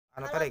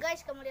Halo tarik.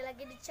 guys, kembali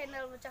lagi di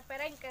channel Bocah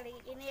Pereng. Kali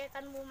ini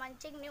akan mau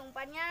mancing nih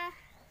umpannya.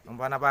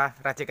 Umpan apa?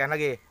 Racikan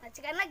lagi?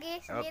 Racikan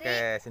lagi sendiri.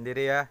 Oke,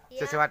 sendiri ya.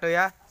 Iya. Sesuatu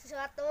ya?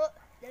 Sesuatu,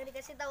 jangan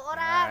dikasih tahu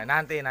orang.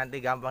 Nanti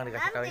gampang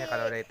dikasih Nanti. tahunya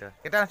kalau udah itu.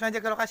 Kita langsung aja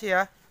ke lokasi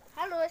ya.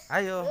 Halus.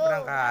 Ayo, Yuk,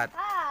 berangkat.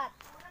 berangkat.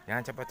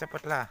 Jangan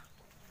cepet-cepet lah.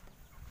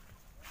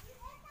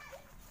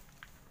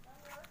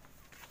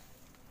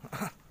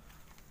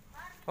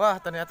 Wah,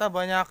 ternyata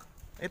banyak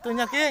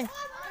itunya, King.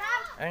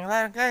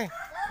 Englar, King.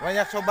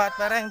 Banyak sobat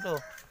pereng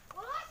tuh.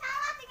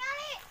 Salah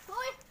tinggali.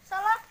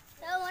 Salah.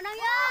 Ya, menang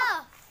ya.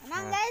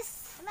 Menang guys.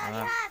 Menang,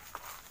 lihat.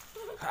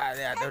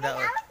 Lihat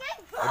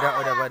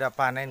udah pada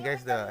panen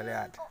guys tuh,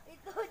 lihat.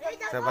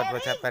 Sobat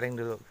bocah pereng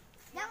dulu.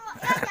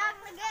 Jangan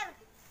neger.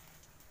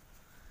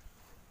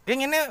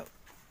 King, ini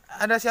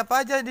ada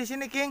siapa aja di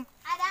sini, King?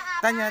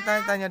 Ada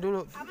Tanya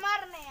dulu.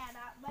 Amar nih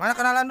ada. Mana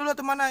kenalan dulu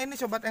tuh, mana ini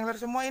sobat angler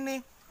semua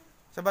ini.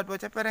 Sobat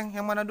bocah pereng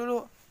yang mana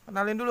dulu?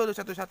 Kenalin dulu tuh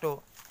satu-satu.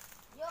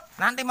 Yuk.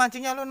 Nanti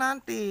mancingnya lu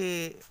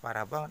nanti.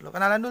 Parah banget lu.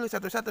 Kenalan dulu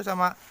satu-satu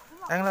sama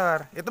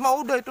angler. Itu mah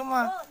udah itu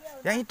mah.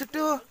 Yang itu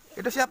tuh.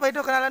 Itu siapa itu?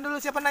 Kenalan dulu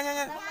siapa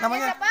nanyanya?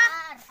 Namanya? Siapa?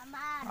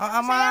 Oh,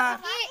 Amar.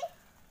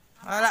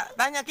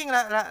 Tanya King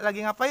lagi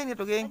ngapain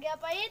itu, King? Lagi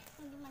apain?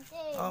 Lagi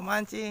mancing. Oh,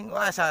 mancing.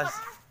 Wah, sas.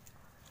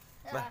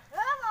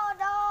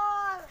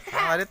 Modal.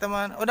 Ada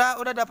teman.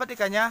 Udah dapat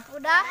ikannya?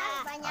 Udah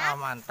banyak. Ah,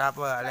 mantap,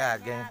 wah.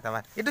 Lihat, geng,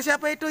 teman. Itu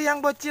siapa itu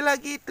yang bocil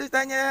lagi itu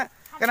tanya?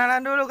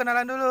 Kenalan dulu.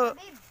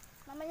 Habib.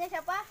 Namanya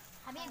siapa?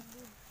 Habib.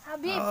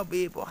 Habib. Oh,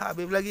 Habib,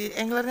 Habib lagi.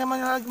 Anglernya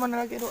mana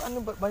lagi? Aduh,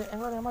 banyak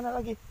angler yang mana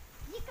lagi?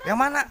 Yang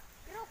mana?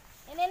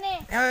 Ini nih.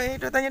 Ya,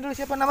 itu tanya dulu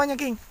siapa namanya,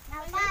 King?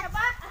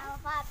 Alfat.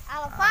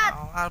 Alfat.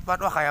 Oh, Alphard.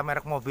 Wah, kayak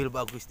merek mobil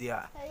bagus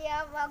dia.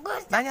 Iya,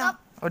 bagus. Tanya,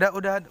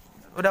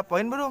 udah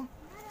poin belum?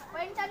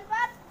 Poin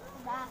Alfat.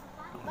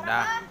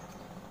 Udah.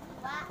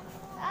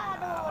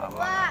 Aduh,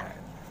 dua.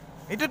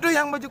 Itu tuh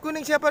yang baju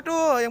kuning siapa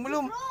tuh? Yang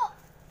belum?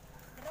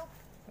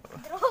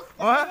 Jeruk.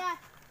 Wah. Katanya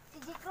si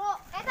Jikro.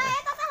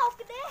 Eta tahu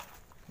gede.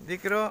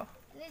 Jikro.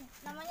 Ini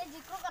namanya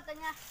Jikro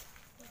katanya.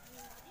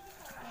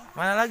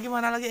 Mana lagi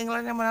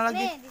anglernya mana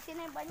lagi? Nih, di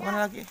sini banyak. Mana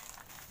lagi?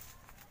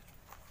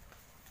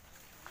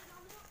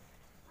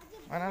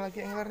 Mana lagi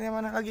anglernya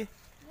mana lagi?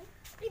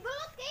 Di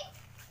belut, King.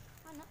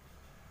 Mana?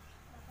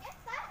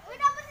 Eta, udah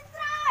dapat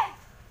strike.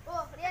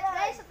 Oh, lihat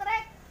guys,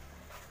 strike.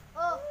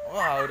 Oh,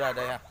 Wah, udah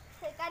ada ya.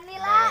 ikan Ada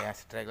nila. yang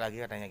strike lagi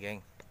katanya,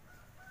 geng.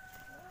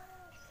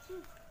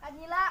 Ikan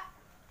nila.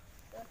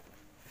 Tuh.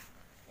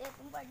 Lihat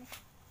umpannya.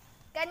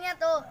 Ikannya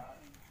tuh.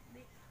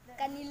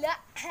 Ikan nila.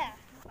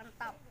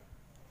 Mantap.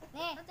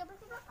 Nih, coplok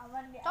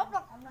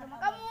sama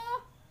kamu.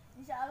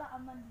 Insya Allah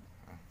aman.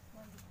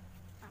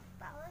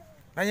 Mantap.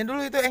 Tanya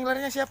dulu itu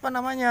anglernya siapa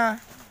namanya?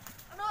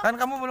 Kan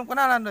kamu belum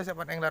kenalan tuh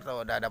siapa angler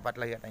tuh. Udah dapat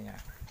lagi katanya.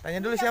 Tanya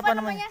dulu siapa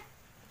namanya?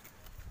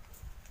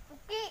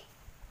 Puki.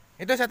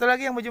 Itu satu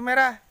lagi yang baju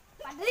merah.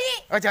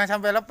 Padli. Oh, jangan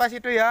sampai lepas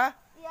itu ya.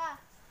 Iya.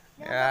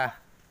 Ya.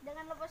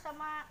 Jangan lupa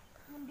sama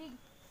munding.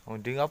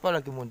 Munding apa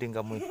lagi munding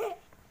kamu?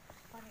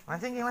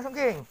 Mancing, King, langsung,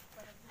 King.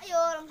 Ayo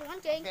langsung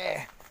mancing.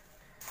 Oke.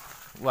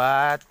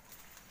 Buat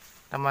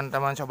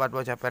teman-teman sobat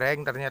bocah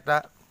pereng,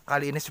 ternyata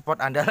kali ini spot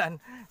andalan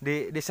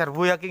di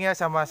Diserbu ya, King ya,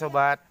 sama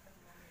sobat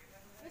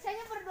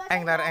Biasanya berdua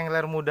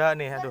angler muda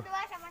nih. Aduh.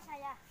 berdua sama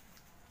saya.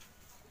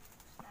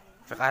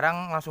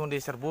 Sekarang langsung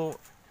diserbu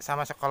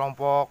sama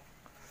sekelompok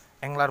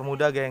angler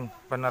muda, geng.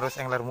 Penerus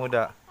angler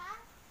muda.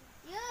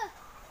 Iya.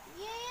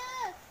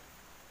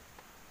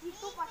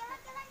 Itu pasti.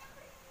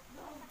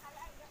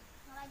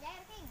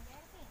 Jair, King.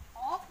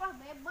 Oh, lah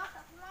bebas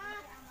aku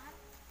lah. Aman.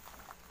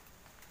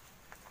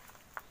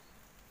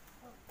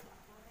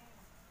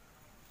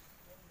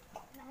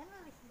 Nah,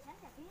 ini bisa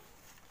ya, King.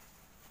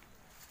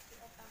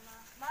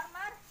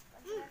 Mar.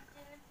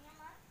 Cilitnya,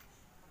 Mar.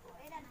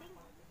 Nanti.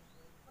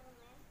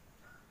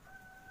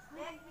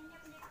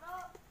 Pinjam Jikro.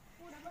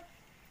 Udah, Bos.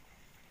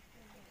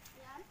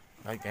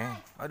 Oke.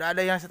 Udah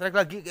ada yang strike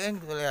lagi, geng.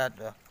 Tuh lihat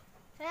tuh.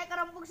 Saya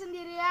kerempuk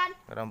sendirian.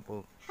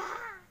 Kerempuk.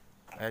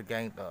 Lihat,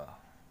 geng tuh.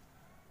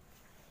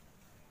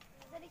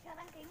 Jadi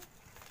sekarang King.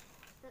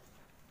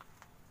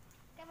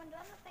 Kayak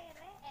mendoan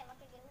tere,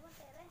 pakai gelu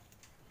tere.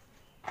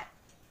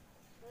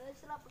 Terus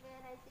lah pakai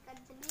racikan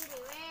sendiri,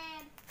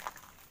 wen.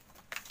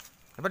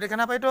 Dapat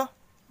ikan apa itu?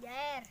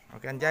 Jair.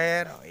 Ikan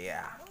jair. Oh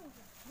iya.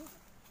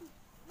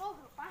 Loh,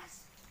 lepas.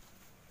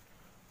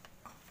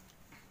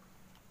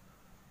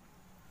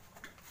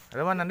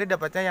 Lalu nanti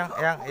dapatnya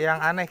yang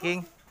aneh,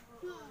 King.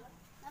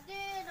 Nanti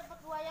dapat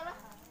buaya lah.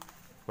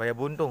 Buaya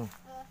buntung.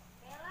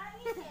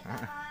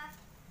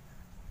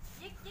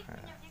 Jik,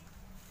 pinjam Jik.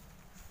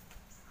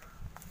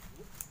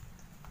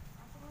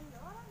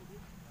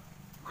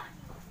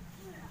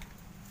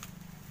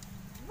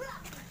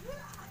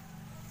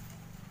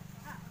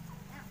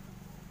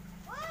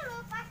 Wah,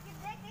 lepas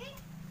gede, King.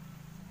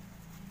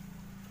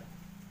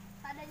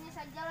 Tadanya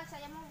saja lah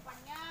saya mau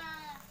umpannya.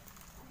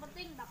 Yang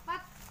penting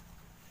dapat.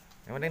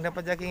 Yang penting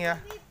dapat ya, King ya.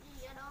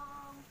 Iya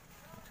dong.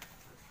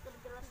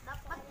 Jelas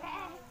dapat,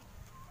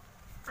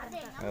 ada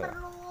yang Oh.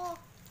 perlu.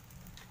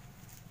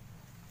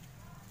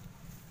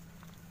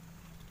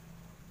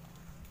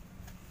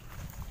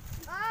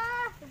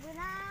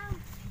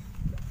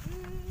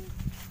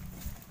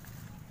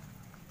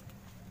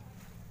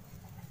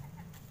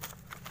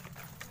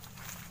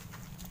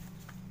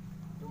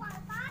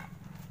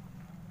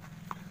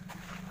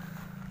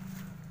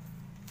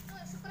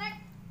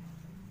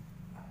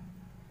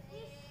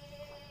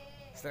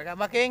 Strike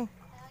apa, King?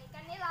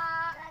 Ikan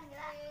nila.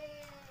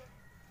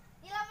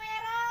 Nila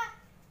merah.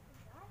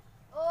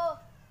 Oh,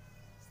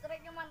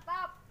 strike-nya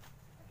mantap.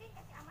 Oke,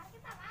 kasih amar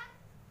kita kan.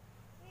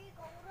 Ih,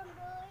 kok urang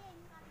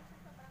deui. Kan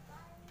bisa berapa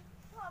ini.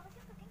 Tuh, apa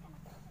sih tuh, King?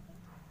 Kenapa tuh,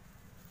 King?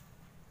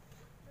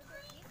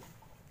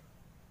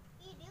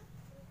 Ih, dia.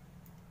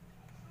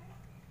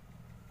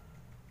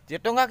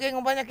 Jitu nggak, King,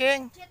 umpannya,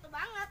 King? Jitu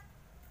banget.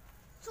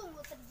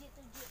 Sungguh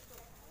terjitu-jitu.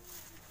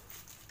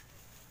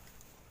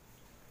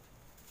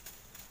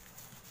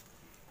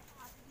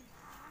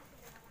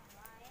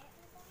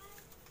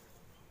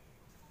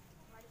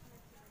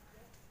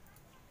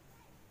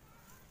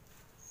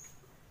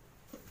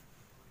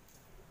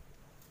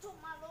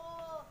 Cuma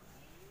lo.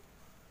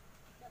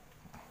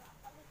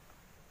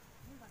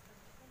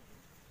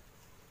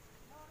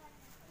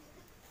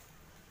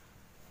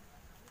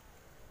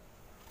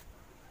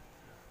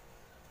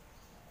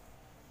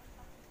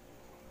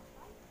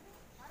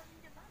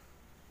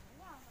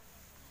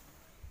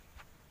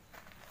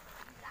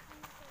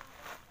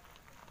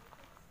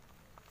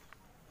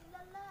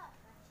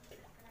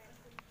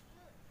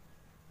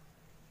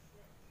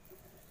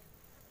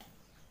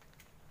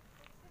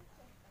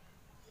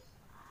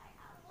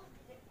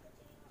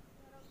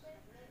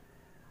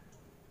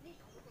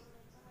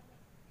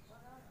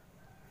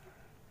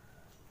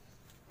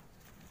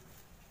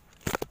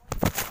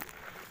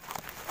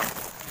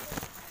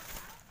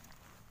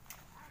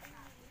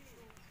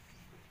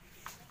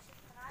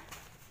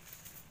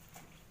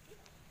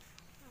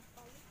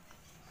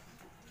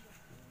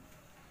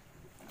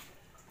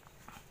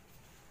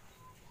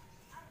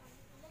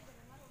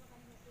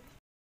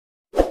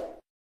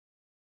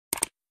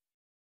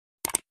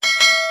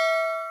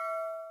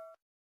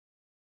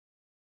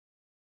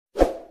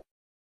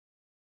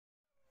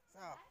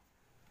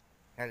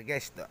 Ya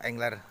guys, tuh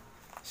angler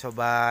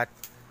sobat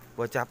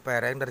bocah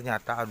pereng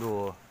ternyata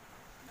aduh.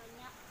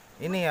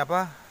 Ini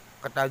apa?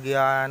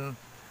 Ketagihan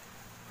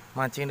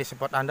mancing di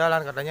spot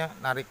andalan katanya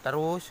narik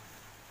terus.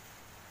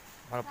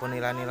 Walaupun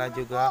nila-nila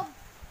juga.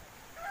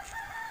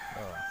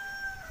 Tuh.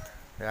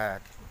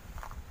 Lihat.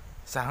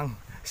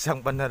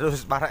 Sang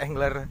penerus para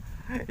angler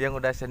yang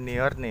udah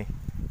senior nih.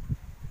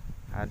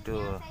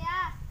 Aduh.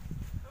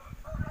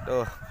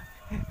 Tuh.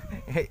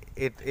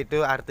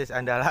 Itu artis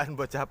andalan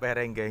bocah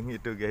pereng, geng,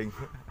 itu, geng.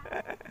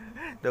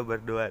 Tuh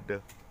berdua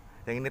tuh.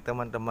 Yang ini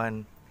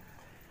teman-teman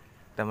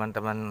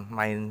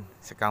main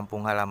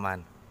sekampung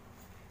halaman.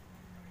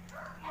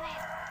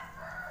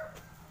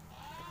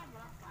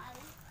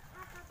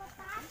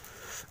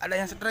 Ada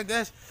yang strike,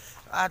 guys.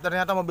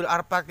 Ternyata mobil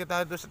Arpak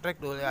kita itu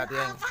strike tuh, lihat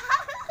yang.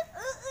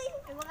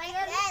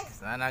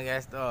 Sana,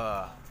 guys,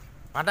 tuh.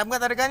 Mantap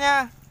nggak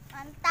tarikannya?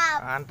 Mantap.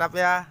 Mantap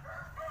ya.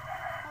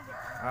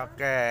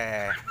 Oke.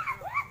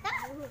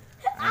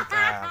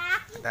 Mantap.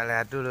 Kita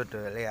lihat dulu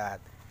tuh,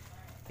 lihat.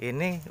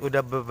 Ini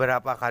udah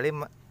beberapa kali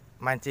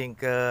mancing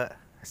ke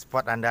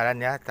spot andalan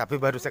ya, tapi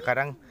baru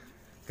sekarang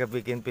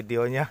kebikin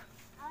videonya.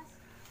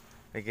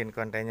 Bikin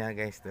kontennya,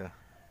 guys, tuh.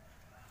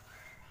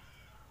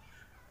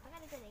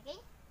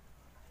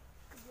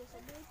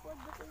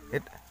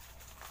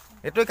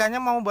 Itu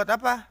ikannya mau buat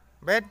apa,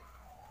 Ben?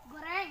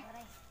 Goreng.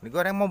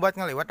 Digoreng mau buat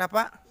ngeliwat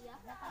apa? Iya,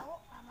 enggak tahu,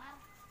 kamar.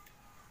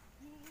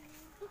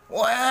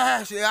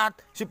 Wah, lihat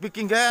si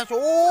Viking, guys.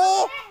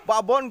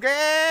 Babon,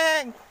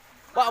 geng.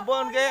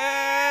 Babon,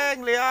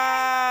 geng.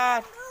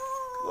 Lihat.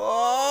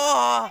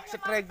 Wah,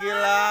 strike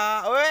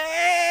gila.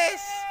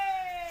 Wes.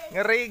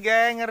 Ngeri,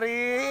 geng,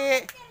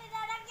 ngeri.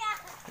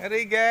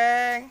 Ngeri,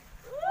 geng.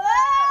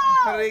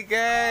 Ngeri,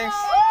 gengs.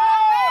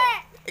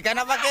 Ikan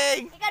apa,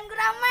 King? Ikan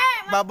gurame.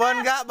 Babon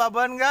enggak?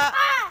 Babon enggak?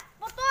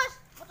 Putus.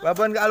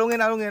 Babon enggak?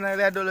 Alungin.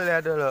 Lihat dulu.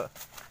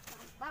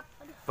 Mantap.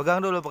 Pegang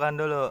dulu.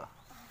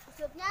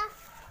 Maksudnya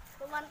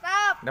tuh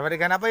mantap. Dapat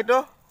ikan apa itu?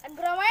 Ikan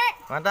gurame.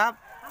 Mantap.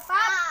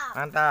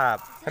 Mantap.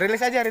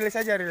 Rilis aja.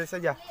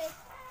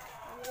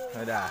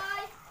 Udah.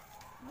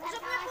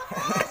 Busuknya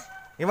putus.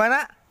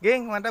 Gimana,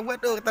 geng? Mantap gua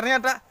tuh.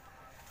 Ternyata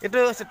itu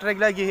strike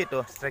lagi itu.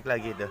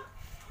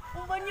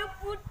 Umpannya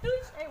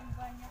putus.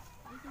 Umpannya.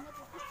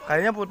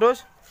 Kayaknya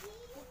putus.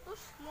 Putus.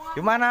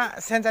 Gimana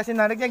sensasi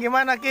nariknya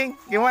gimana, King?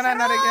 Gimana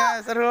Seru. nariknya?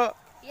 Seru.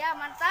 Iya,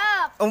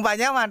 mantap.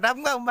 Umpannya mantap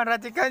nggak? Umpan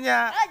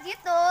racikannya?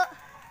 Gitu.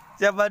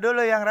 Siapa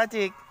dulu yang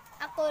racik?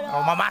 Aku dong.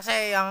 Oh, Mama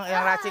Se yang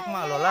racik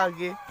mah lo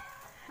lagi.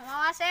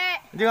 Sama Wase.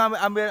 Jangan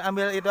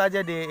ambil itu aja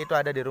itu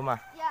ada di rumah.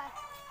 Ya.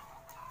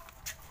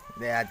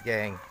 Lihat,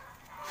 geng.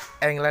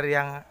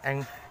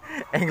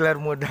 Angler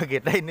muda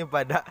kita ini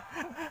pada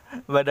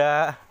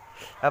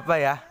apa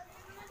ya?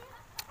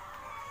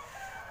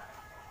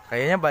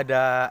 Kayaknya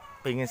pada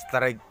pingin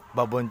strike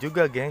babon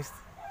juga, gengs.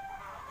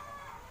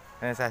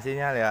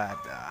 Sensasinya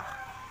lihat.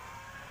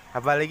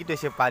 Apalagi tuh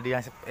si Padi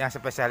yang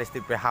spesialis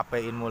di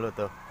PHP-in mulu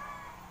tuh.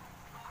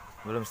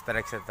 Belum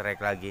strike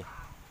lagi.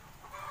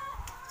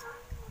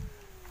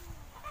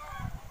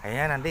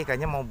 Kayaknya nanti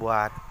ikannya mau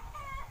buat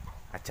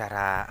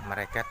acara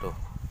mereka tuh.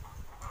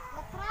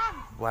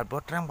 Buat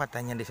botram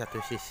katanya di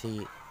satu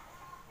sisi.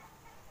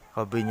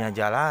 Hobinya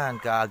jalan,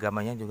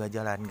 keagamanya juga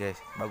jalan,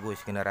 guys. Bagus,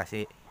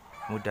 generasi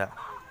muda.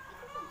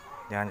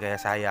 Jangan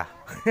kayak saya.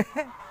 Kan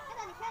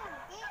tadi saya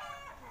lagi.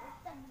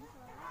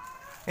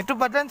 Itu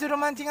Padlan suruh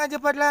mancing aja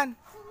Padlan.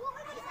 Subuh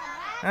kan bisa.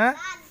 Hah?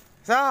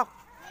 Sok.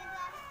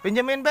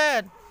 Pinjemin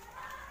bed.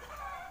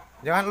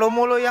 Jangan lu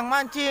mulu yang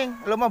mancing.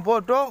 Lu mah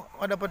bodoh,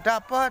 ada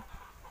dapat.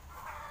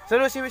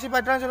 Suruh si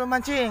Padlan suruh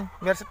mancing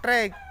biar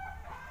strike.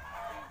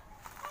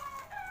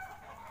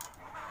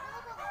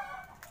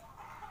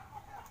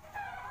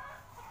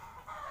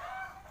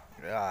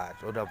 Ya,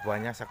 sudah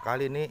banyak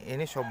sekali nih.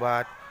 Ini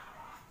sobat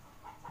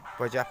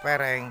bocah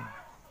pereng.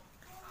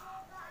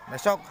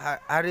 Besok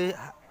hari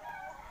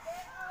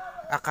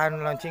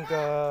akan launching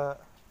ke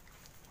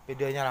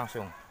videonya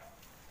langsung.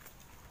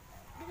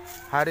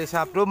 Hari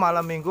Sabtu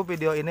malam Minggu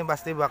video ini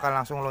pasti bakal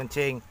langsung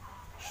launching.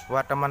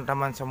 Buat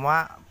teman-teman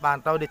semua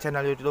pantau di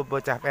channel YouTube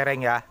Bocah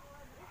Pereng ya.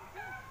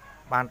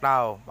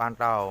 Pantau.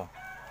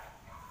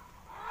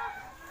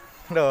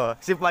 Loh,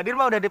 si Fadil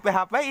mah udah di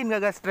PHP-in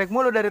gak strike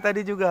mulu dari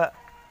tadi juga.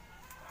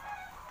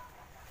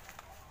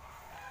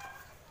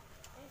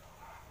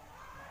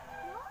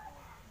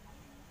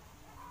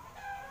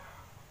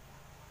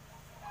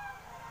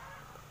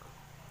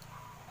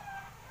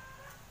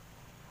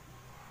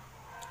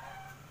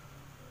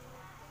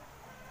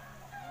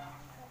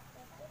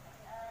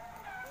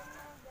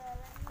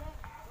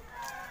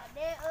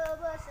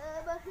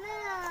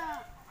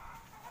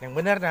 Yang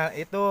benar nah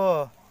itu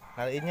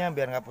talinya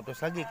biar nggak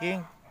putus lagi,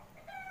 King.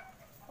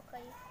 Oke,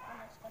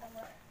 sekarang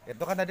lah.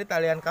 Itu kan tadi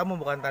talian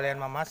kamu bukan talian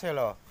Mamase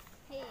loh.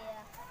 Iya.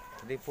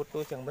 Jadi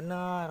putus yang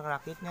benar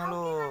rakitnya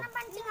lo.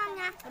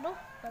 Pancingannya. Aduh,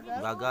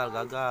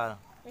 Gagal.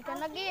 ikan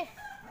lagi.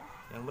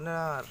 Yang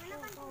benar.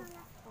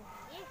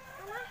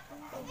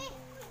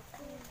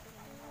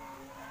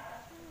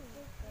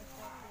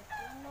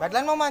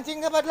 Badlan mau mancing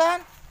nggak Badlan?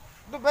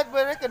 Itu bed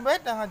berekeun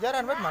bed dah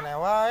ngajaran bed mana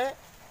wae.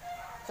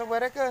 Sok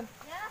berekeun.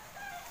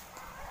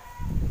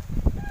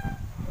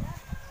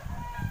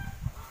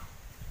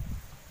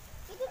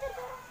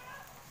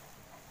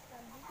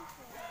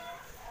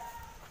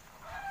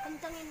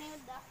 Kenceng ini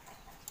udah.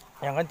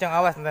 Yang kencang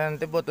awas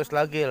nanti putus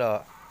lagi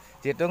loh.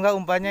 Situ enggak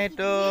umpannya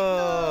itu.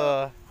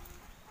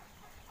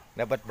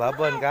 Dapat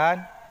babon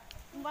kan?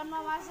 Umpan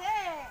mama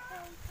sih.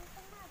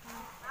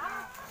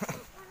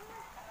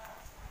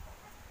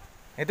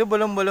 Itu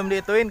belum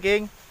diituin,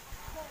 King.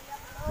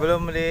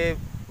 Belum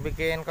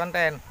dibikin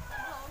konten.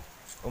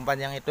 Umpan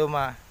yang itu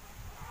mah.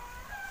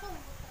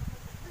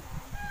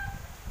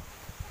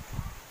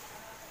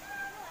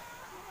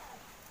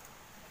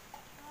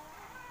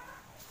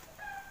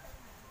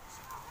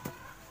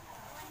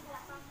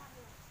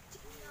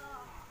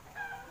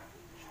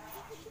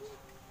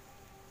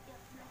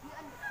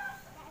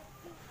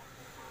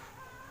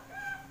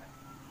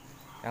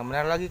 Yang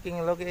benar lagi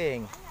King lo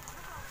King.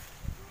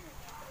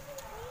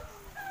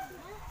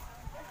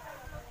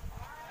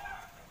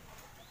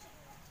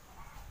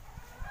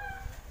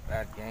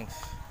 Lihat gengs.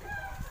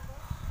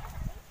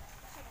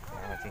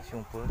 Yang mancing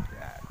sumput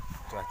ya,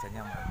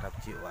 cuacanya mantap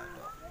jiwa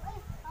tuh.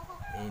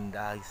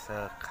 Indah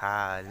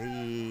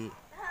sekali.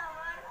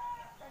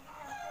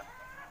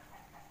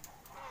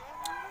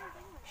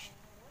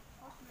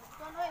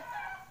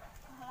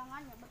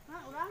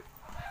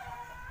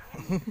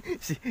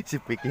 si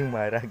Piking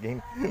marah geng.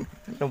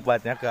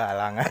 Tempatnya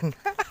kehalangan.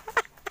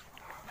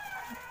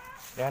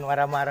 Jangan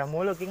marah-marah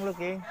mulu King lu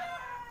King.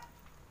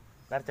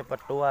 Ntar cepet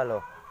tua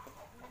loh.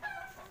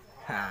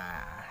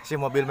 Nah, si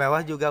mobil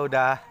mewah juga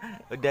udah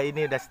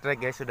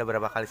strike guys. Sudah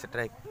berapa kali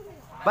strike?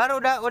 Bar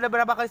udah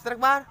berapa kali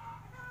strike Bar?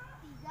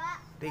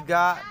 3.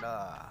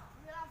 Dah.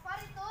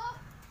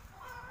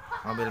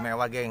 Mobil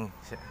mewah geng.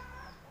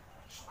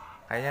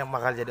 Kayaknya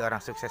bakal jadi orang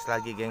sukses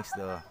lagi gengs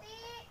tuh.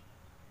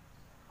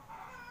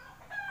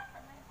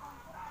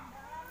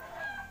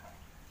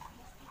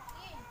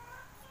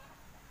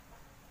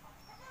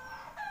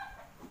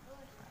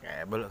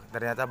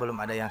 Ternyata belum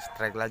ada yang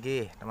strike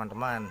lagi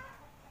teman-teman.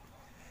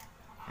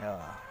 Ya,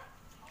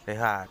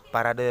 lihat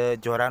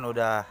parade joran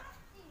udah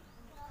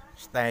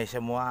stay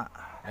semua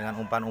dengan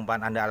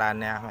umpan-umpan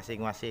andalannya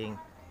masing-masing.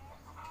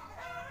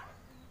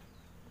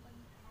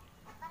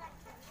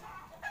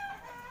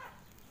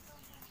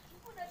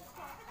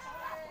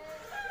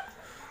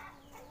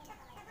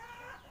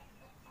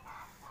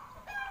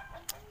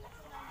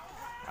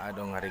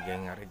 Aduh ngeri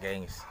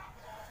gengs.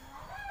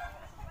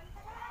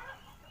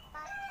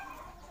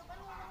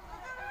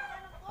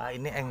 Ah,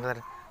 ini angler,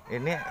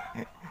 ini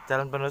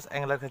calon penerus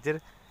angler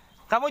kecil.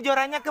 Kamu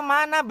jorannya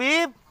kemana,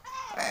 Bib?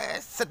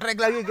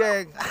 Strike lagi,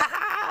 geng.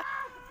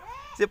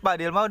 Si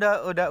Pak Dilma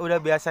udah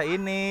biasa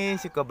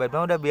ini, si Kobet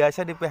mah udah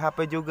biasa di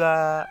PHP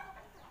juga.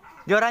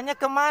 Jorannya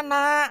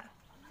kemana?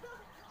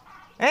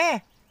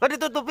 Kok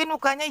ditutupin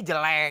mukanya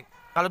jelek.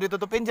 Kalau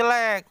ditutupin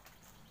jelek.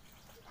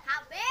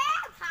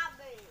 Habib.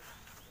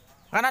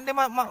 Kan nanti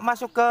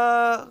masuk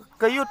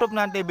ke YouTube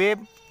nanti,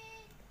 Bib.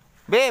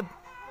 Bib.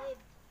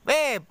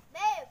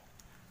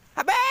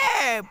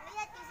 Habib.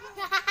 Lihat di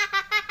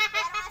sini.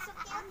 Biar masuk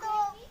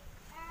YouTube.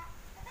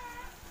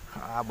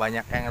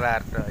 Banyak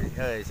angler tuh.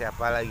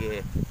 Siapa lagi?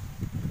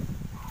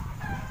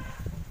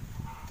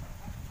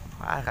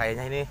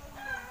 Kayaknya ini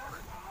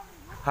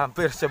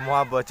Hampir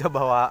semua bocah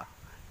bawa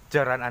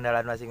joran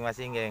andalan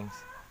masing-masing, gengs.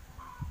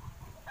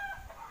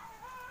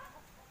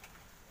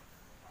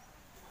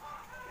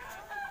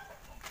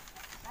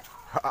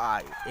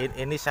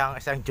 Ini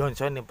sang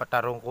Johnson nih,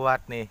 petarung kuat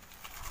nih.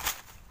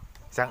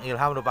 Sang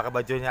Ilham udah pakai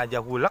bajunya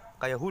aja hulek,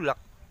 kayak hulek.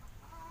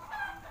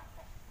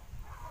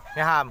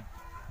 Ya Ham.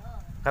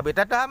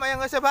 Kabita tuh Ham yang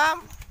nggak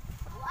sebam.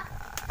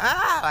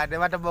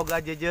 Ada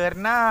boga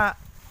jejerna.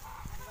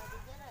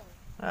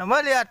 Mau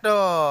lihat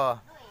tuh.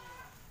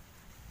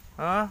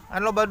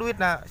 Lo duit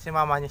nak si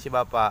mamanya si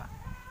bapak.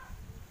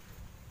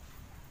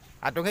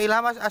 Atuh nge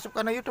Ilham asup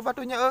kana YouTube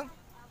atunya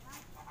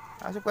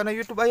asup kana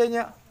YouTube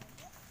ayahnya.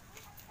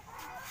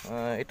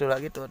 Itu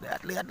lagi tuh,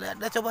 lihat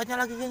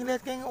cobanya lagi, geng,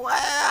 lihat, geng.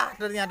 Wah,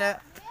 ternyata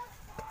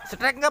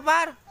strike nggak,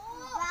 Par?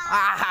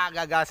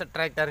 Gagal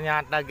strike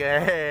ternyata,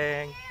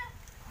 geng.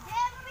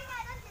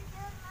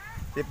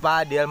 Si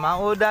Padil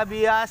mah udah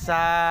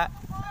biasa.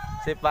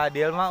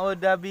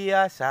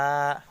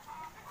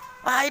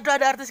 Itu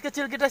ada artis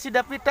kecil kita, si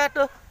Dapita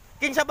tuh.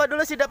 King, siapa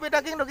dulu si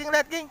Dapita, King? King,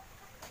 lihat, King.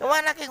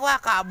 Kemana, King?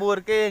 Wah, kabur,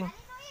 King.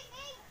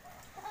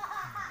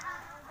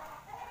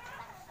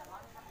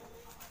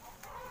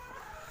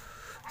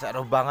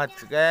 Seru banget,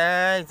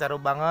 geng, seru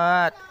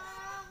banget.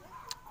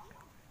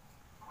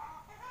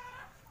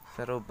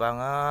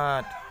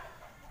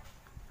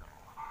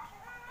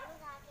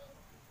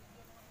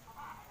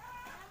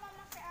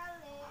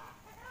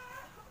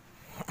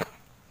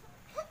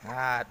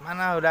 Nah,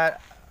 mana udah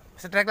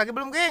strike lagi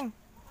belum, King?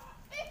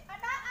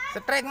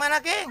 Strike mana,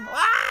 King?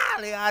 Wah,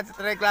 lihat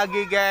strike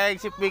lagi, geng,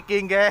 si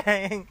Viking,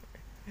 geng.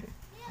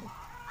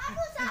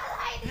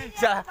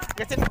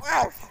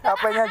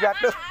 HP-nya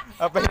jatuh.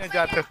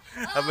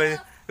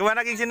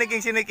 Kemana, King?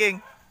 Sini, King.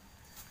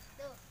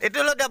 Itu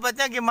lo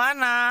dapatnya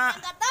gimana?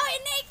 Nggak tahu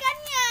ini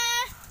ikannya.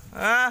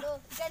 Tuh,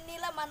 ikan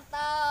nila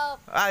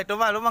mantap. Itu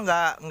mah lu mah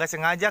nggak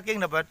sengaja,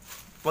 King, dapat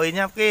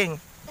poinnya, King.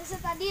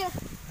 Tadi.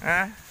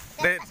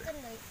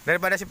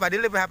 Daripada si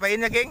Padil di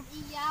PHP-in ya, King?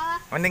 Iya.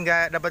 Mending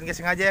nggak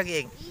sengaja ya,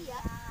 King? Iya.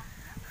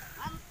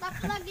 Mantap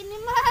lagi nih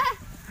mah.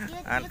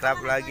 Mantap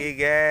lagi,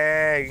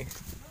 geng.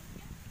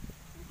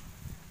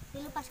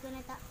 Dilepas ke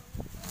neta.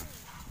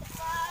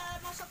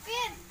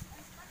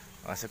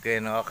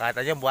 Masukin. Oh,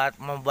 katanya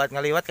mau buat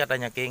ngeliwat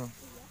katanya, King.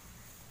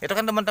 Iya. Itu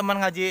kan teman-teman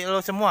ngaji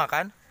lo semua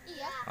kan?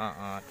 Iya.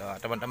 Tuh,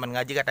 teman-teman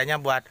ngaji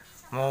katanya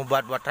mau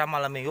buat ram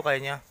malam minggu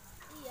kayaknya.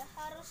 Iya,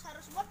 harus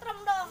buat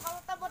ram dong. Kalau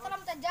tak buat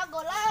ram tak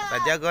jago lah.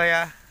 Tak jago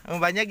ya.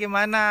 Mbaknya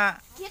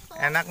gimana? Gitu.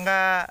 Enak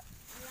nggak?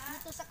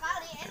 Gitu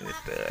sekali, enak.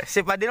 Gitu.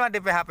 Si Padil mah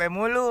di PHP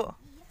mulu.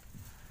 Iya.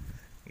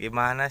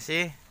 Gimana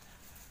sih?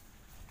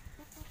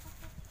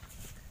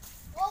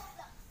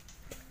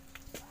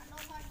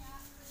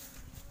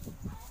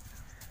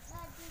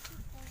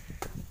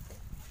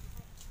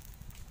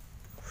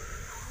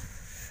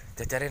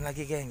 Jajarin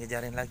lagi, geng,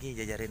 jajarin lagi.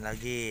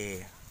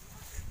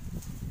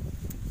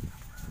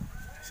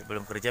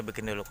 Sebelum kerja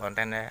bikin dulu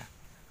konten ya.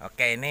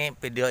 Oke, ini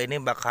video ini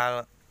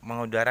bakal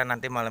mengudara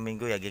nanti malam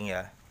minggu ya, geng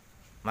ya.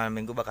 Malam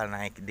minggu bakal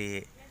naik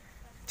di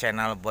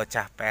channel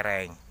Bocah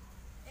Pereng.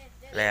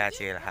 Lihat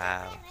si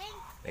Ilham.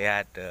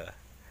 Lihat tuh.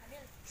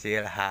 Si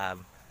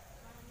Ilham.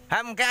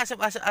 Ham ke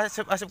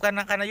asup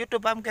karena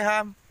YouTube, Ham ke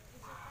Ham.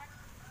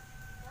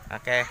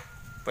 Oke.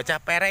 Bocah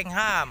Pereng,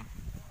 Ham.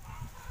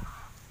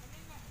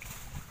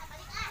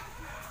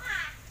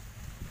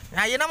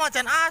 Nah, ini mau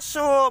can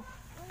asup.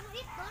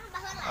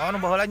 Oh,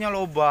 baholanya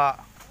loba.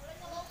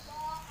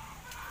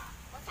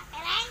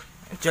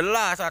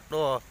 Jelas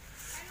atuh.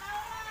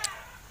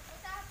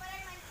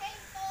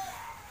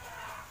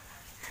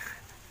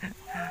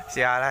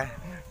 Sialan,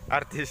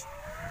 artis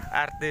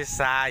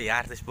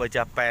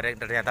Bocah Pereng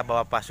ternyata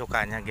bawa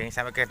pasukannya, geng,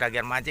 sampai ke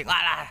bagian mancing.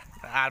 Alah,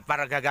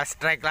 Alpar gagal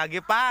strike lagi,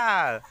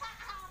 Pal.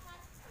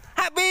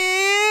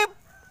 Habib.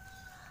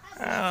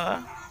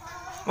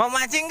 Mau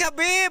mancing gak,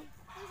 Bib?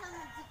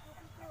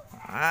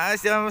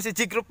 Si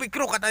Cikru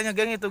Pikru katanya,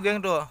 geng, itu,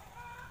 geng, tuh.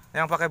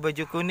 Yang pakai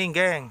baju kuning,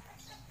 geng.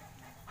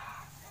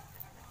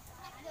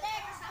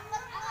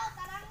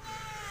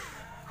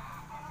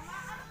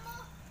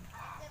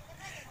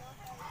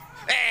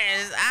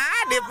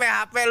 Di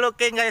PHP lu,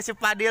 King, kayak si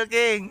Padil,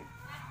 King.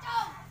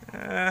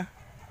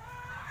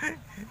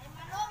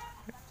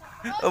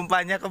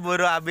 Umpannya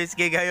keburu habis,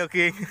 King, ayo,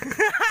 King.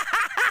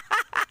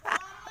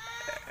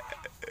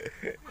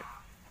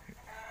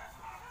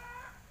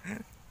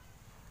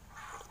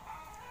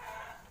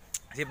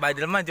 Si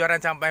Padil mah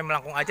juaran sampai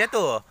melengkung aja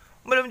tuh.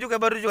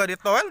 Baru juga di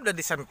toel udah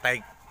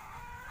disentek.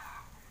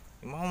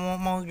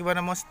 Mau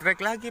gimana, mau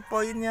strike lagi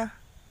poinnya.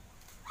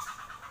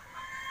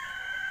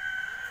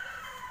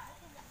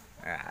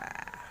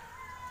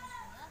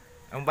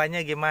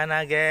 Umpannya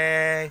gimana,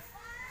 geng?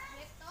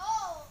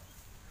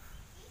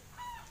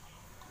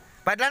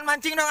 Padlan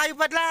mancing dong, ayo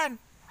Padlan.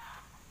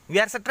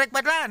 Biar strike,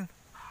 Padlan.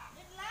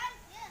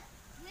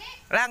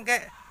 Lang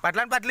ke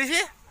Padlan Padli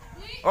sih?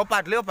 Oh,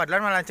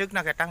 Padlan malah cek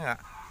nak ketang enggak?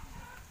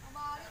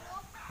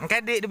 Engke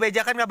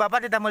dibejakan enggak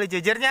Bapak ditambah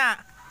jejernya.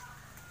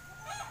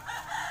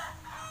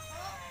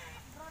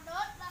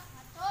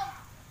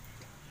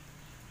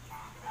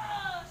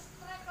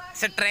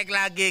 strike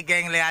lagi,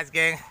 geng. Lihat,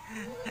 geng.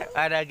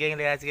 Ada, geng,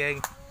 lihat,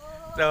 geng.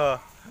 Tuh.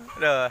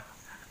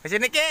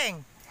 Kesini, geng.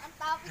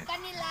 Mantap ikan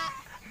nila.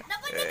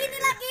 Dapatnya gini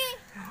lagi.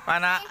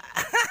 Mana?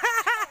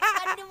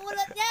 Bukan di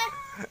mulutnya,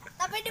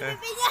 tapi di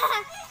pipinya.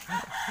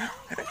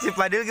 Si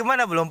Padil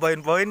gimana? Belum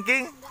poin-poin,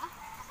 King?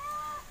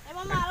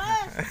 Emang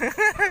males.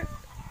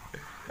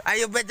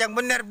 Ayo, Bet, yang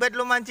bener, Bet.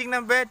 Lu mancing, nah,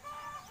 Bet.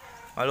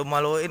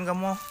 Malu-maluin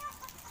kamu.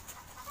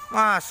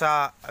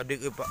 Masa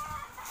adik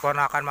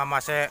ponakan mama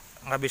saya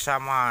nggak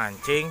bisa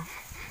mancing?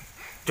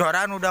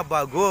 Joran udah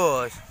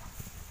bagus.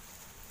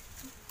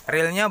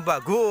 Reelnya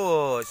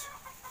bagus.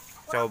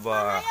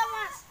 Coba. Ayo,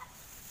 Mas.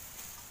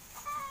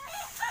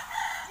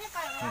 Ini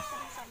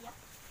kayak saya.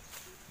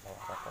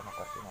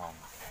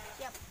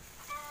 Siap.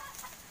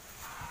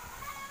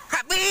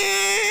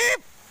 Habib.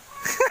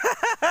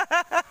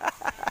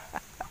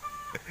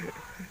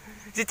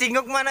 Si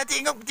Cinguk mana,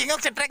 Cinguk?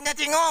 Cinguk setrek nggak,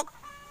 Cinguk?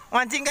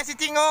 Mancing nggak si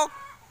Cinguk?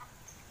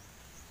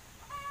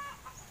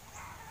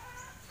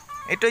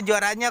 Itu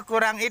juaranya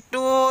kurang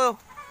itu.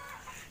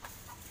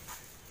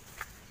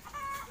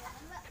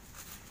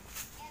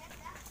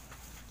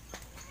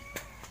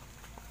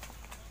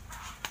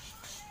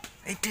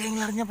 Itu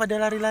anglernya pada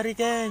lari-lari,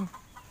 geng.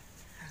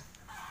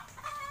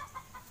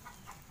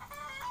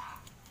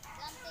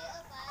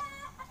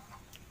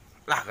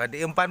 Lah, gak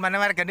diumpan mana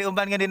mereka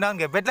diumpan gak dinaon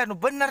gebet lah, nu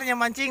benernya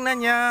mancing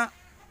nanya.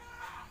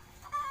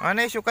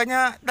 Mana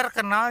sukanya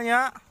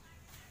terkenalnya.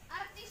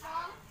 Artis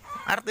dong.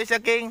 Artis ya,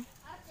 King.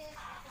 Artis.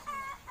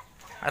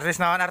 Artis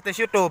naon,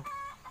 artis YouTube.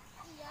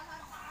 Iya,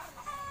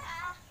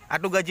 harus.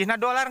 Aduh, gajinya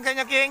dolar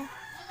kayaknya, King. $1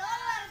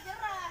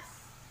 jelas.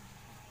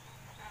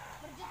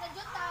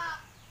 Berjuta-juta.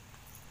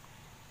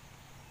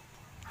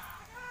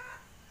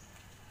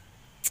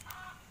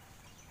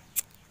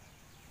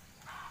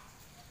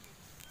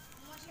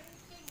 Masih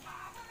penting.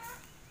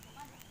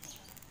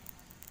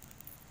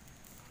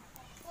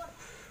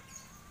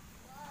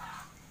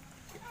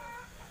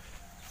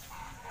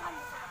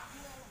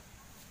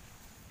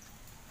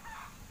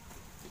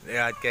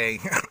 Lihat, King.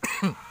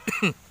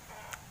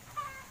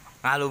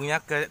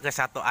 Ngalungnya ke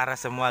satu arah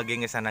semua,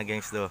 geng, ke sana,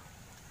 gengs, tuh.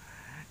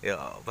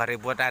 Yuk,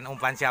 paributan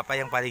umpan siapa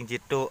yang paling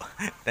jitu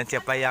dan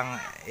siapa yang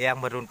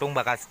beruntung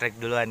bakal strike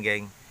duluan,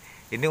 geng.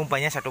 Ini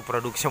umpannya satu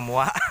produk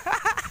semua.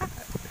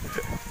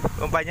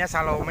 Umpannya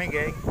Salome,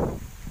 geng.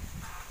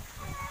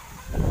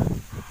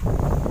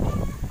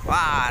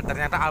 Wah,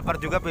 ternyata Alpar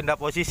juga pindah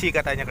posisi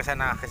katanya ke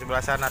sana, ke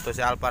sebelah sana tuh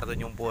si Alpar tuh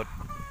nyumput.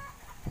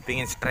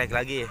 Pingin strike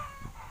lagi.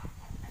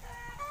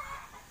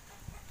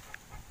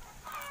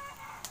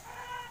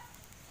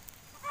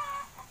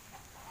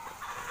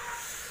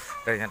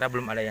 Ternyata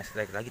belum ada yang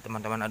strike lagi,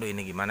 teman-teman. Aduh,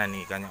 ini gimana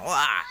nih ikannya?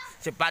 Wah,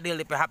 si Padil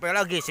di PHP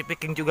lagi, si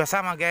Picking juga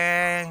sama,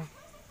 geng.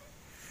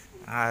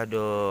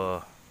 Aduh,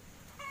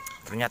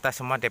 ternyata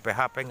semua di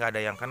PHP nggak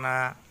ada yang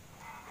kena.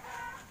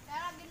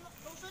 Saya lagi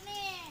rusuh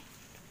nih.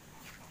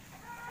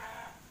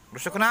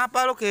 Rusuh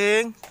kenapa lu,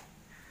 King?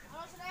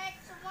 Kalau strike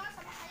semua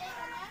sama saya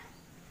ikannya.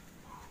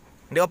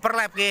 Di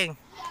overlap, King.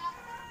 Iya.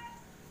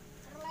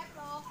 Terlep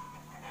loh.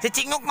 Si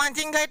Cinguk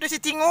mancing nggak itu si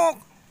Cinguk?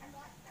 Cinguk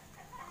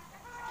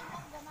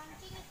gak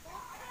mancing itu.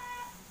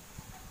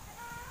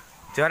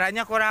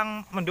 Juaranya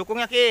kurang mendukung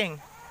ya, King.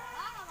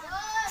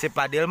 Si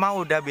Padil mah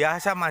udah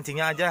biasa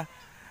mancingnya aja.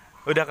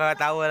 Udah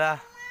kagak tahu lah.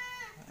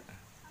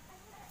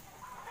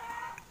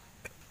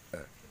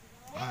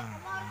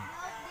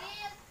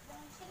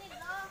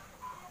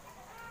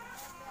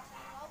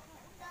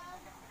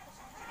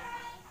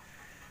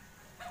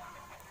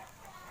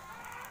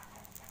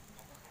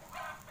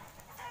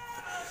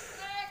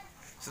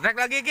 Strike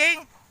lagi,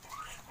 King.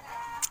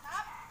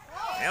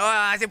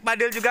 Wah, si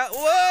Padil juga.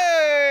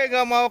 Woi,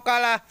 nggak mau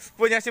kalah.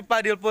 Punya si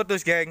Padil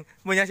putus, geng.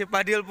 Punya si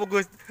Padil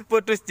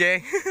putus,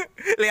 Jeng.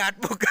 Lihat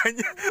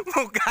mukanya.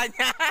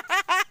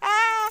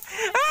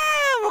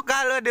 Muka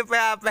lu di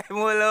PHP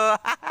mulu.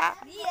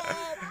 Iya.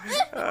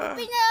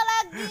 Kopinya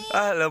lagi.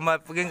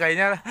 Lemah, King,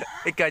 kayaknya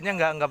ikannya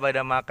nggak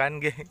pada makan,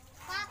 geng.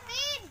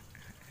 Patin.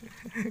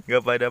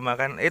 Nggak pada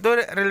makan. Itu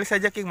rilis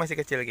aja, King, masih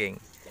kecil, King.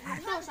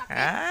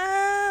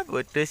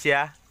 Putus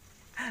ya.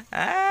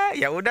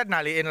 Ya udah,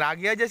 naliin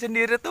lagi aja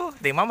sendiri tuh.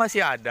 Timah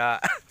masih ada.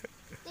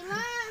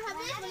 Timah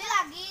habis beli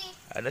lagi.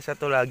 Ada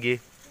satu lagi.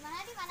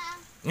 Timahnya di mana?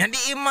 Ya di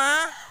Ima,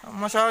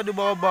 masa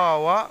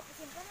dibawa-bawa.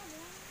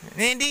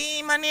 Nih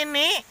di Ima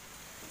ini.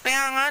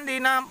 Teangan di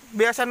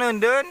biasa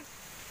nundun.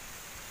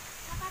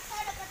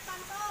 Kakak deket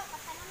panto,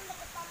 katanya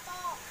deket panto.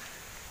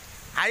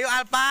 Ayo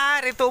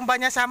Alpar, itu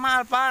umpannya sama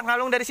Alpar.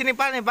 Ngalung dari sini,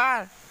 Pal, nih,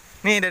 Pal.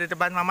 Nih dari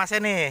depan mama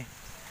saya nih.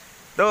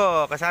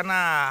 Tuh, ke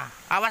sana.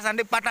 Awas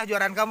nanti patah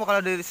juaran kamu kalau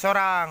di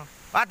sorang.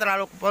 Wah,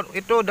 terlalu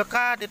itu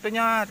dekat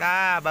itunya.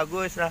 Ah,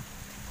 bagus lah.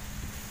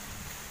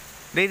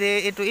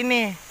 Di itu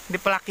ini,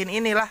 dipelakin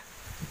inilah.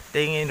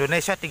 Ting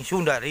Indonesia, ting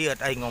Sunda,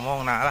 lihat aing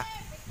ngomong nah lah.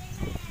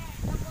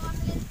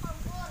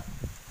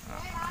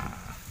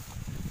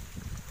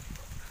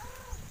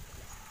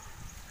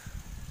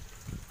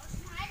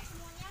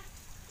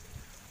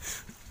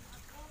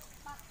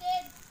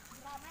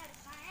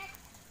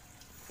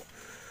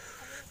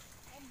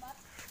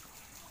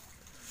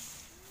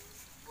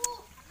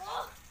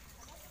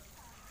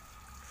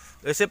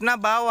 Usipna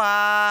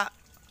bawa.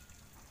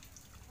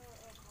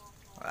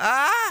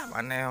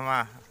 Maneh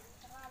mah.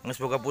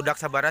 Geus boga budak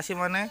sabaraha sih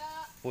maneh?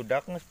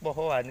 Budak geus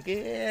pohoan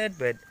kit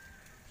bed.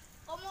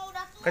 Kamu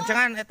udah tua.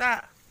 Kencengan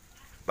eta.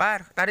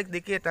 Par, tarik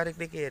dikit.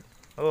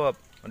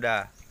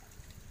 Udah.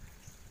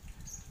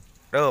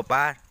 Tuh,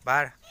 par.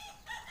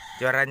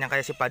 Juaranya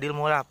kayak si Padil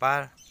murah,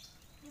 par.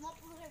 50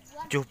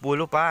 ribuan.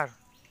 70, par.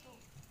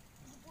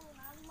 70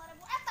 nah 5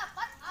 ribu.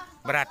 Tapat.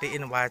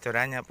 Berartiin pak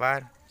curanya,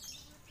 par.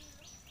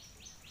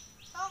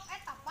 Tok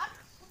tapat.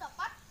 Udah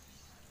pat.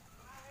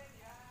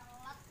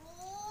 Lat lu.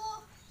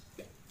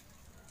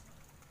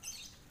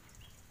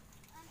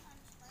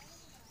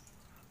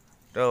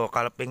 Tuh,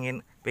 kalau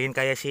pingin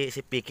kayak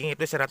si Picking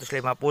itu 150,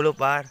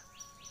 par.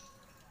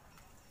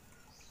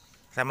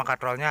 Sama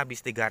katrolnya habis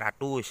 300. Mahal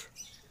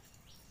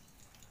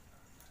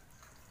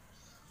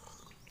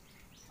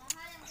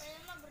yang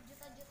saya mah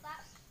berjuta-juta.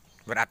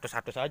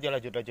 Beratus-atus aja lah,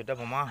 juta-juta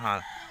mau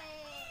mahal.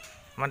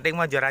 Penting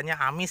mah juaranya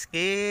amis,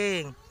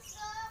 King.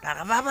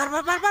 Nah,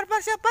 par,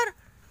 siap, par.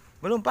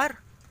 Belum,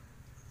 par.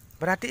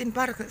 Perhatiin,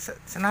 par,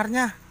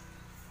 senarnya.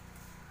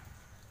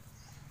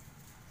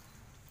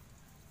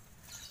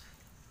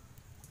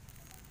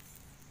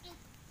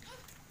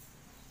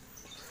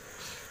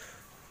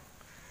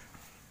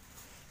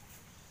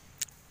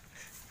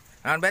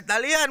 Nah, bet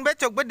talian, bet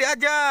cok, bet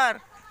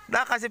diajar.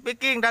 Dah kasih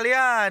Picking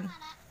talian.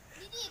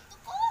 Jadi itu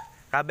kok.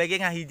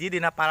 KBG ngahiji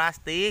dina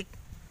plastik.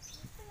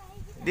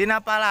 Dina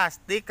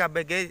plastik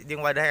KBG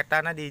jeung wadah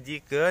etana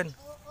dihijikeun.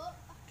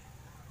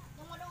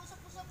 Yang ada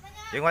usap-usapnya.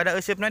 Jeung wadah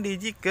eusupna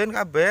dihijikeun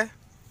kabeh.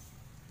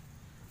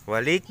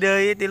 Balik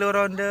deui 3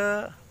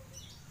 ronde.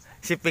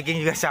 Si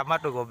Picking juga sama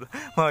tuh goblok.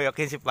 Mau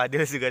yakin si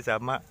Padil juga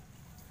sama.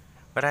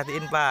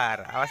 Perhatiin,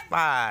 par. Awas,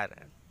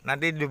 par.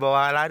 Nanti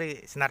dibawa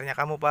lari senarnya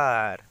kamu,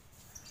 par.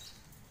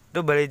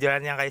 Tuh beli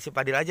jalan yang kayak si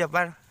Padil aja,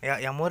 par.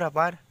 Yang murah,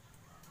 par.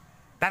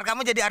 Ntar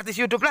kamu jadi artis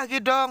YouTube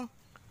lagi dong.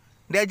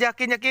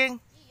 Diajakin ya, King.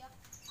 Iya,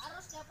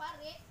 harus tiap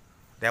hari.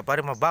 Tiap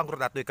hari mah bangkrut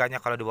atuh ikannya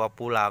kalau dibawa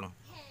pulang.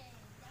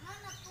 Jangan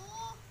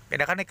atuh.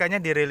 Beda kan ikannya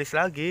dirilis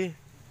lagi.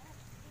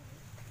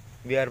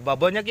 Biar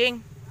babonnya,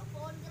 King.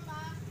 Apaan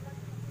jelas.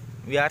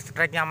 Biar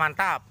strike-nya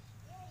mantap.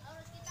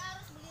 Kita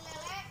harus beli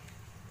lele.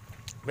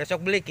 Besok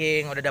beli,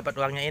 King. Udah dapat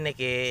uangnya ini,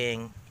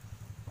 King.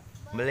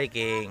 Beli,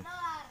 King. $1.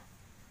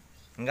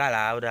 Enggak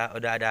lah,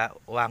 udah ada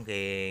uang,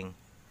 King.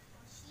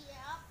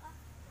 Siapa?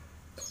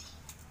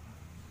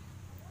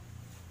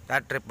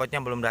 Tadi tripodnya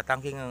belum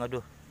datang, King.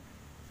 Aduh.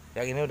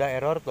 Yang ini udah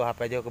error tuh,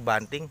 HP aja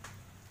kebanting.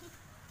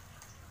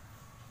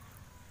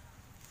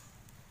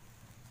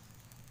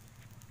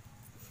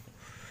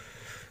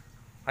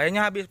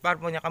 Kayaknya habis,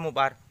 par, punya kamu,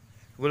 par.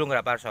 Gulung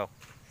nggak, par, sok?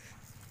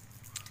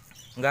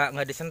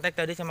 Nggak disentek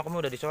tadi sama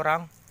kamu, udah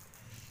disorang.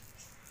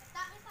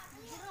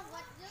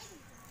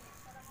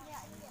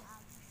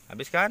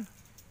 Habis kan?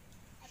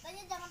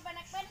 Katanya jangan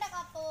pendek-pendek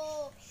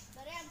atuh.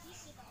 Dari yang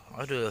sisi.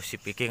 Aduh, si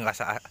Picking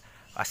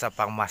asa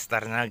pang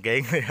masternya,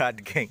 geng. Lihat,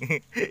 geng.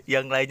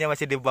 Yang lainnya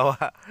masih di bawah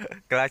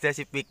kelasnya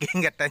si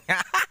Picking katanya.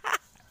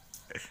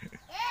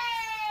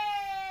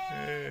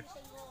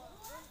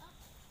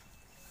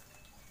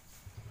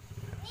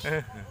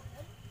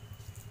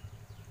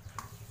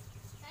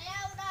 Saya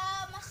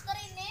udah master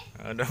ini.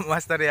 Udah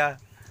master ya.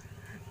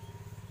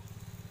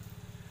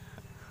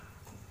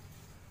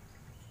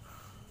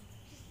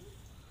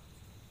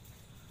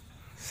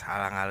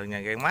 Salah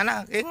ngalunya, King.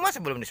 Mana, King? Masa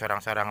belum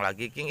disorang-sorang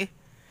lagi, King?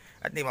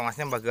 Nanti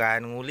mamasnya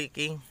bagian nguli,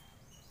 King.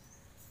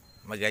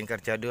 Bagian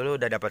kerja dulu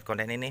udah dapat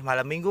konten ini.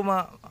 Malam minggu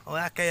mah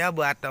wah kayak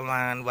buat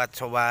teman, buat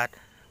sobat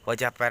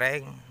Bocah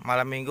Pereng.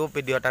 Malam minggu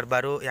video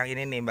terbaru yang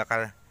ini nih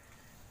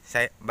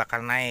saya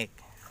bakal naik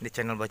di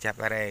channel Bocah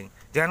Pereng.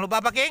 Jangan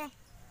lupa apa, King?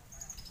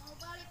 Mau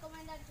balik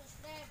komen dan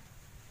subscribe.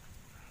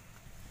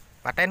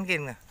 Paten,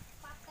 King.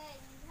 Paten.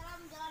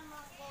 Salam jalan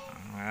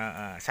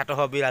mangkok. Satu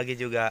hobi lagi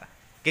juga.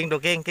 King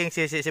tuh, King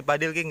si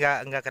Padil, King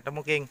nggak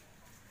ketemu, King.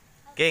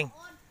 King.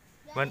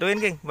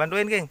 Bantuin, King.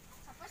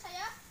 Siapa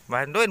saya?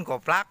 Bantuin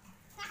koplak.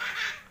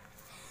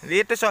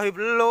 Itu sohib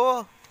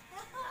lu.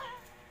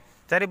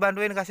 Cari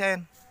bantuin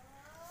kasihan.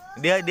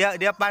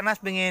 Dia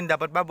panas pengin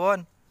dapat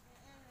babon.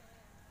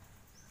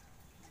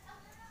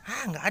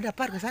 Nggak ada,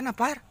 par, ke sana,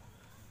 par.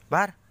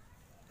 Par.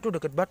 Tuh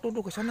deket batu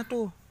tuh, ke sana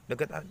tuh.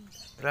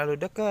 Terlalu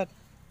dekat.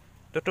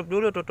 Tutup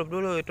dulu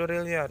itu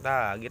reelnya.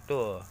 Nah,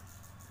 gitu.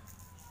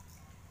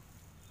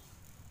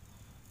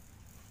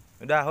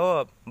 Udah,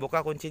 hop,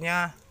 buka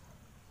kuncinya.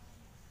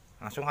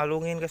 Langsung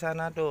alungin ke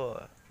sana tuh.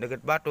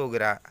 Deket batu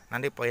gerak.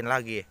 Nanti poin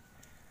lagi.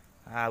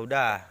 Ah,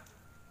 udah.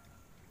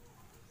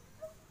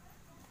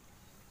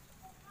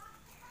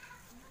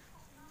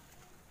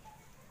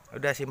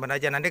 Udah simpan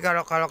aja. Nanti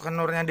kalau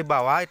kenurnya di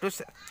bawah itu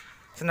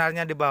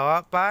senarnya di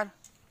bawah, par.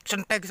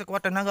 Sentek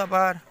sekuat tenaga,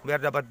 par, biar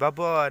dapat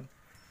babon.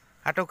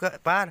 Atau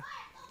par,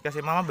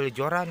 kasih mama beli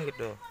joran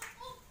gitu.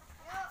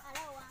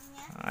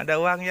 Ada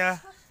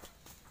uangnya.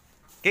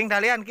 King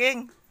talian,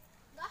 King.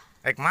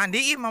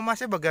 Mandi mama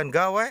saya bagian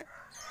gawe.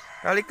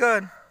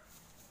 Talikeun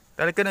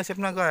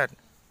nasibna kan.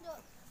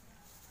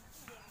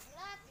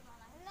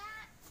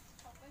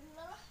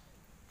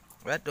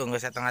 Waduh, nggak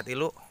setengah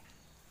tilu.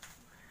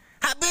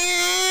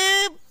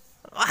 Habib.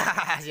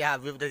 Wah, si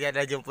Habib tadi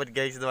ada jemput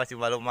guys, itu masih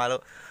malu-malu.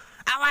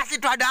 Awas,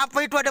 itu ada apa?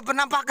 Itu ada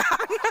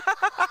penampakan.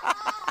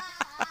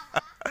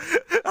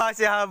 Ah,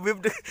 si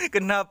Habib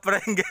kena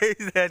prank guys,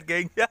 lihat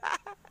gengnya.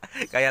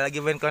 Kayak lagi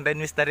main konten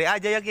misteri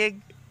aja ya, geng.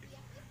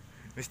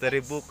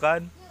 Misteri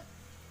bukan.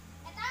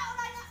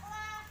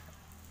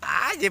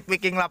 Aja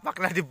picking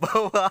lapaknya di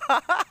bawah.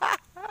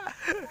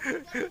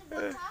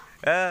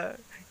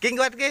 King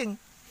kuat, King.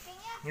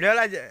 Udah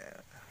lah aja.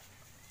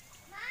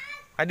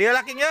 Hadiah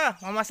lah King ya,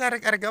 mama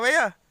sarek arek gawe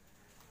ya.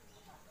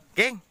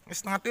 King,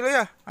 setengah tilu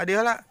ya.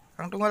 Hadiah lah,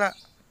 kang tunggu lah.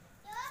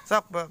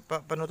 Sok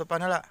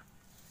penutupannya lah.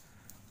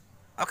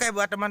 Oke,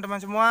 buat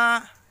teman-teman semua.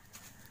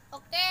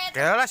 Oke.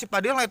 Kayak lah si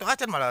Padil lah itu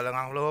acan malah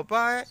lengang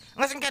lupa.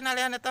 Nggak sengken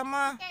alian eta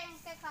mah.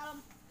 Oke, kalem.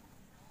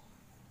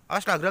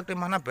 Awas lah gerak di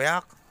mana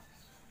beak.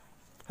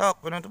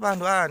 Sok penutupan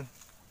doan.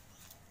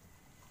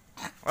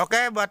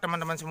 Oke, buat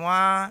teman-teman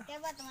semua. Oke,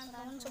 buat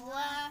teman-teman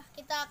semua,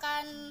 kita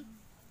akan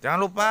Jangan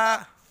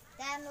lupa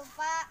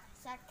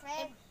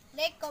subscribe,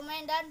 like,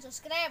 komen, dan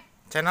subscribe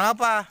channel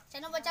apa?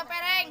 channel Baca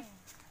Pereng.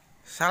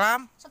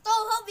 Salam. Satu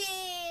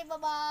hobi. Bye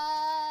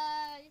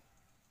bye.